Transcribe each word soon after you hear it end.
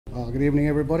Good evening,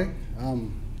 everybody.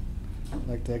 I'd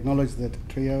like to acknowledge the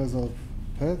trios of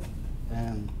Perth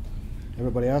and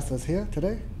everybody else that's here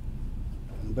today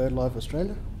in BirdLife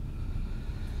Australia.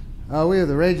 We are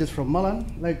the Rangers from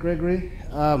Mulan, Lake Gregory,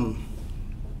 and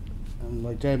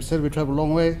like James said, we travel a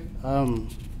long way,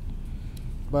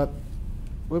 but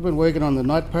we've been working on the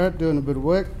night parrot, doing a bit of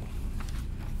work.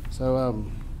 So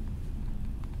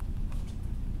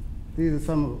these are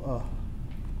some of,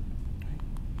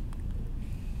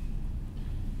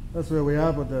 that's where we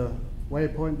are with the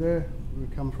waypoint there. We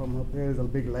come from up there. There's a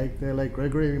big lake there, Lake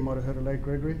Gregory. You might have heard of Lake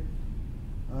Gregory.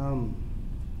 Yeah,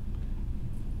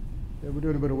 we're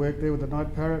doing a bit of work there with the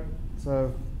night parrot.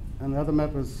 So, and the other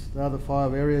map is the other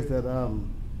 5 areas that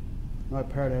night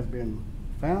parrot has been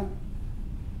found.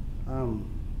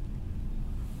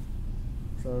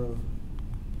 So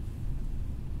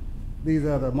these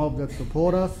are the mob that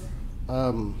support us.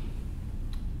 Our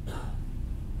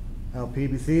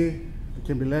PBC, the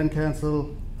Kimberley Land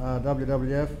Council,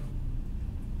 WWF,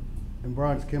 in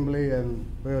Brian's Kimberley and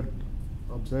Bird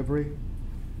Observatory,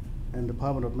 and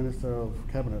Department of Minister of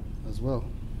Cabinet as well.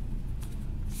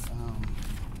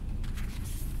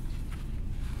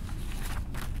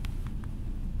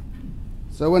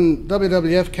 So when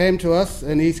WWF came to us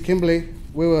in East Kimberley,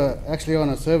 we were actually on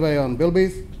a survey on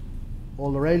bilbies,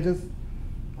 all the ranges,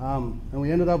 and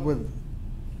we ended up with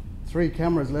 3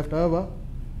 cameras left over.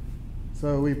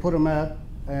 So we put them out,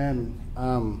 and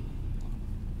on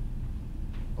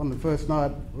the first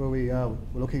night where we were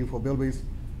looking for bilbies,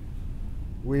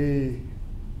 we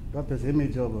got this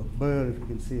image of a bird, if you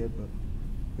can see it, but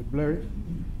a bit blurry.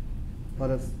 But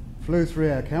it flew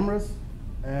through our cameras,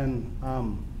 and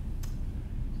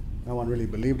no one really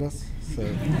believed us. So,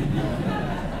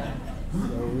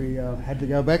 so we had to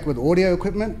go back with audio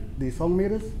equipment, the song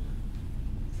meters.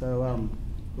 So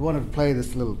we wanted to play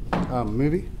this little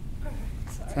movie.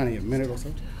 It's only a minute or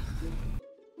so.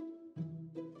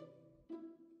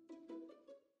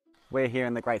 We're here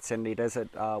in the Great Sandy Desert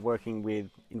working with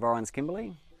Environs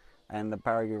Kimberley and the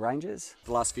Paruku Rangers.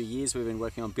 The last few years we've been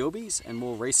working on bilbies, and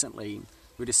more recently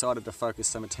we decided to focus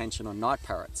some attention on night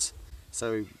parrots.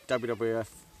 So WWF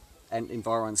and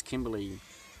Environs Kimberley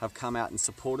have come out and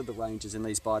supported the rangers in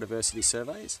these biodiversity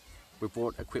surveys. We've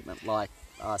brought equipment like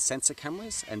sensor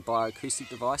cameras and bioacoustic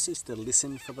devices to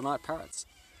listen for the night parrots.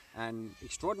 And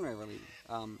extraordinarily,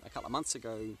 a couple of months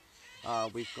ago,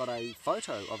 we've got a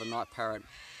photo of a night parrot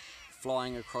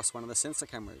flying across one of the sensor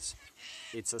cameras.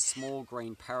 It's a small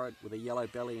green parrot with a yellow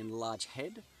belly and large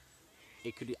head.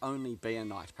 It could only be a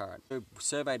night parrot. We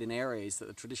surveyed in areas that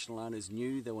the traditional owners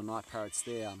knew there were night parrots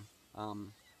there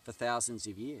for thousands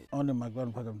of years. Only my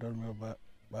grandfather told me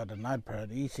about the night parrot.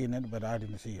 He seen it, but I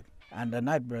didn't see it. And the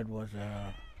night bird was,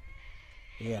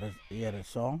 he had a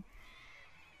song.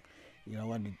 You know,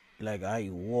 when it, like I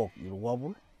walk, you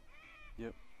wobble.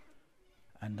 Yep.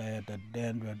 And at the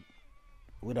end,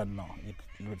 we don't know. It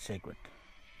was sacred.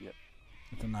 Yep.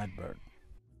 It's a night bird.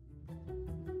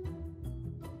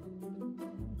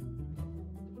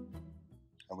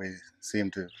 We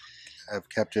seem to have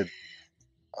captured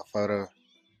a photo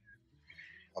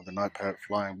of the night parrot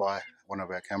flying by one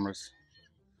of our cameras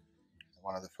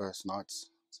one of the first nights.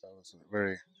 So it was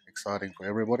very exciting for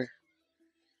everybody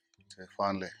to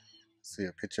finally see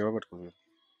a picture of it, because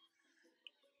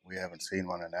we haven't seen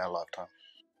one in our lifetime.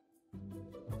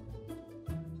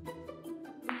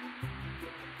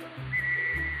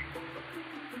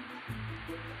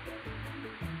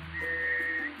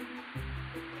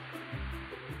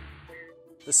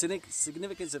 The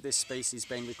significance of this species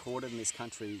being recorded in this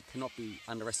country cannot be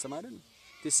underestimated.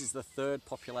 This is the 3rd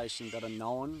population that are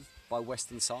known by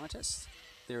Western scientists.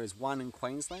 There is 1 in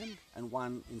Queensland and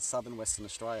 1 in southern Western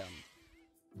Australia.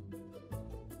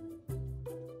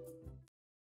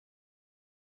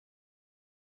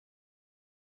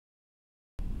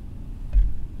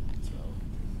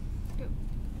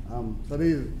 So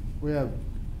these, we have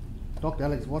Dr.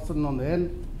 Alex Watson on the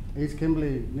end, East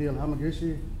Kimberley, Neil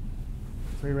Hamaguchi,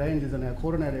 3 rangers, and our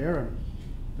coordinator Aaron.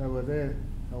 They were there.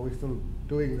 We're still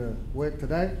doing the work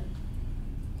today.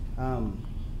 So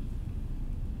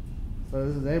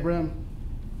this is Abraham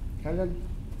Calyon.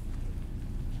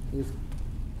 He's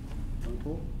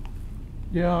cool.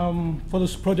 Yeah, for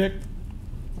this project,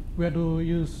 we had to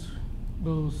use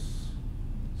those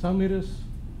sound meters,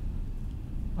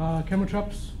 camera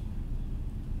traps,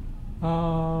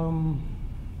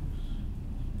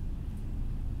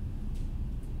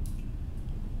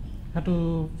 had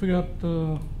to figure out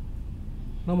the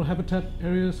normal habitat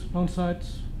areas, known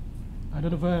sites,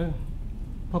 identify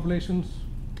populations.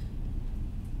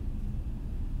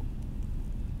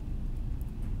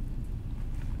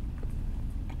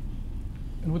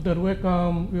 And with that work,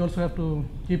 we also have to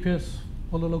GPS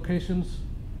all the locations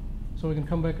so we can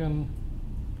come back and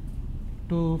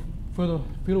do further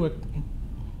field work.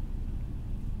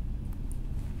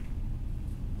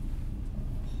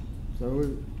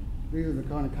 So these are the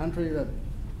kind of country that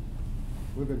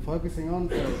we've been focusing on.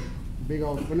 So big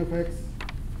old spinifex,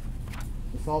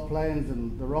 the salt plains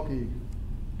and the rocky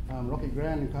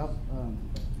ground in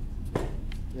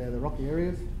the rocky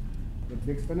areas with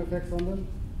big spinifex on them.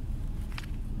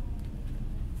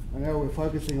 And now we're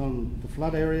focusing on the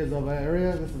flood areas of our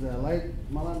area. This is our lake,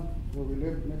 Mulan, where we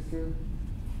live next to,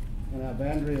 and our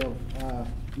boundary of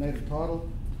native title.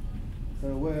 So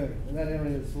that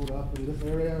area is sort of up in this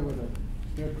area where the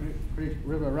Sturt Creek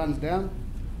River runs down.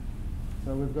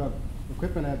 So we've got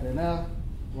equipment out there now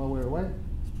while we're away.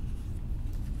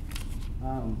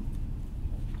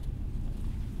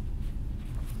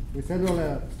 We send all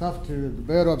our stuff to the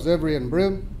Bird Observatory in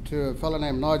Broome to a fellow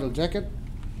named Nigel Jacket,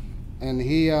 and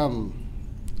he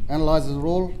analyses it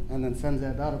all and then sends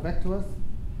our data back to us.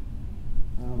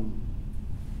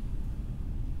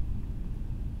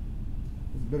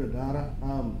 There's a bit of data.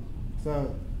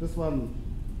 So this one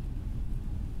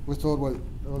we thought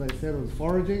they said it was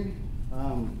foraging.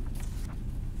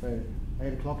 So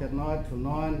 8 o'clock at night till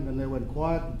 9, then they went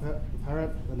quiet, the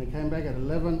parrot, then they came back at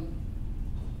 11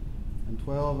 and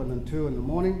 12 and then 2 in the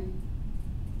morning.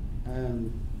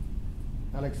 And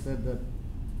Alex said that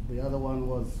the other one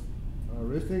was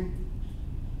roosting.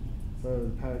 So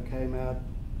the parrot came out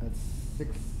at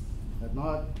 6 at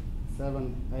night,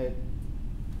 7, 8,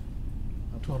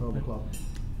 up to 12 o'clock.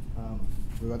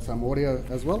 We got some audio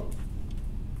as well.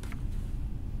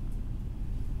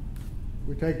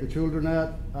 We take the children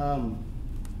out,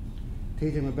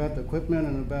 teach them about the equipment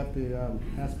and about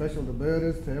how special the bird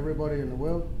is to everybody in the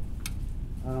world.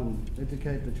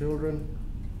 Educate the children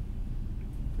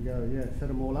to go, set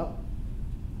them all up.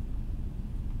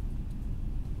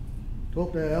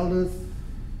 Talk to our elders,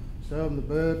 show them the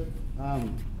bird.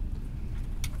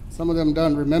 Some of them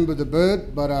don't remember the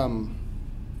bird, but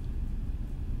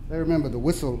they remember the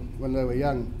whistle when they were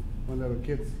young, when they were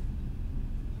kids.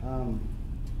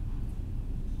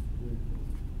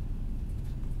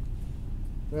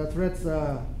 Our threats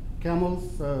are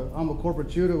camels. So I'm a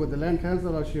corporate shooter with the Land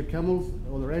Council. I shoot camels,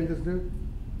 or the Rangers do.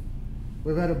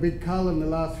 We've had a big cull in the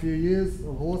last few years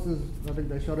of horses. I think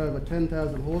they shot over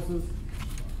 10,000 horses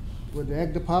with the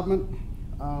Ag Department.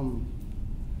 And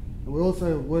we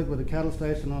also work with the cattle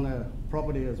station on our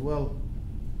property as well,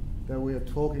 that we are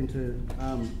talking to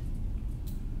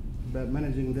about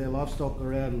managing their livestock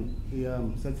around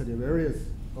the sensitive areas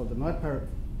of the night parrot.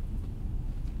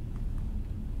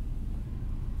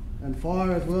 And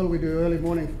fire as well, we do early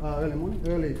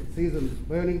season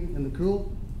burning in the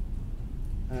cool,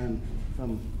 and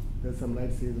there's some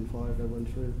late season fires that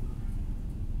went through.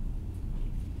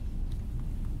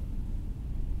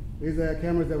 These are our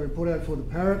cameras that we put out for the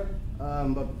parrot,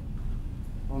 but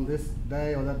on this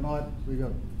day or that night we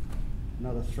got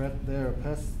another threat there, a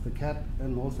pest, the cat,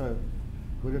 and also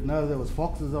we didn't know there was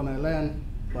foxes on our land,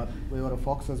 but we got a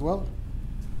fox as well.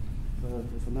 So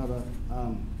it's another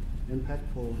impact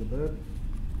for the bird.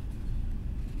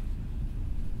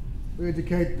 We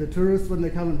educate the tourists when they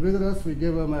come and visit us. We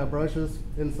give them our brochures,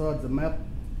 inside the map,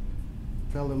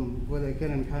 tell them where they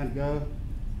can and can't go.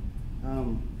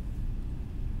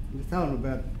 Just tell them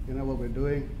about what we're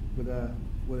doing with our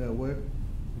work,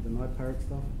 with the night parrot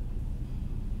stuff.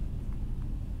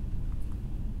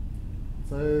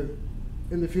 So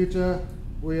in the future,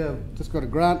 we have just got a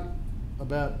grant,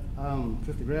 about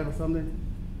 50 grand or something,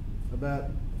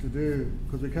 to do,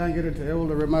 because we can't get into all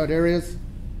the remote areas,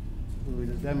 because we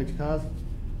just damage cars.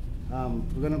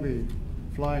 We're going to be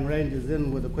flying rangers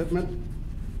in with equipment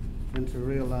into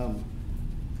real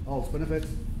old spinifex,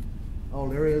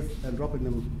 old areas, and dropping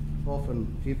them off and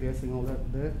GPSing all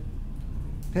that there.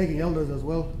 Taking elders as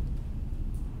well,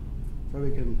 so we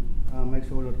can make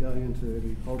sure we're not going into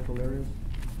the cultural areas.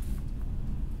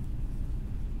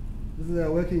 This is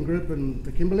our working group in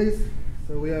the Kimberleys.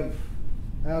 So we have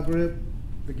our group,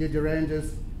 the Gidja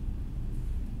Rangers,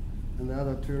 and the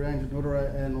other 2 rangers,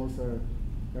 Nudara and also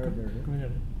Parrot. Yeah.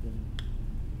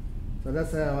 So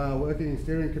that's our working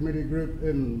steering committee group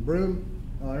in Broome,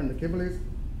 in the Kimberleys.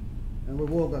 And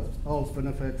we've all got old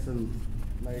spinifex and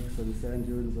lakes and sand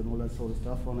dunes and all that sort of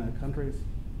stuff on our countries.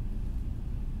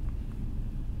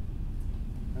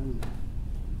 And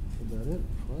that's about it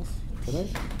for us today.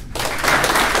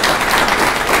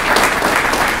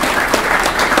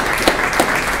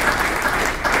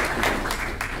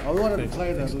 I wanted to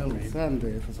play that little sound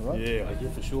there, if it's all right. Yeah,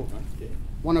 for sure, man. Yeah.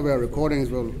 One of our recordings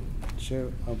will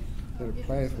share,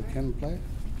 play if we can play.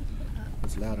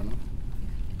 It's loud enough.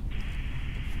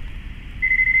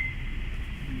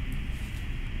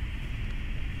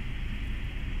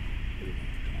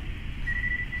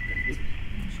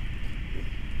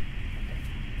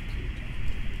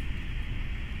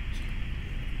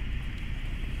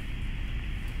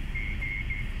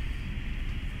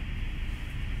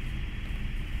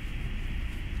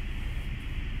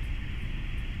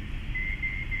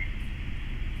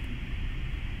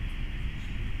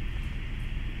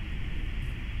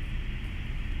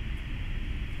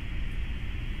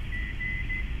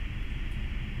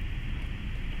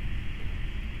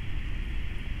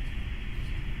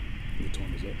 What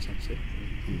time is that? Sunset?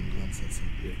 Sunset.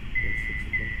 Yeah, about 6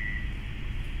 o'clock.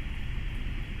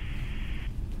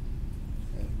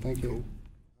 Thank you. Cool.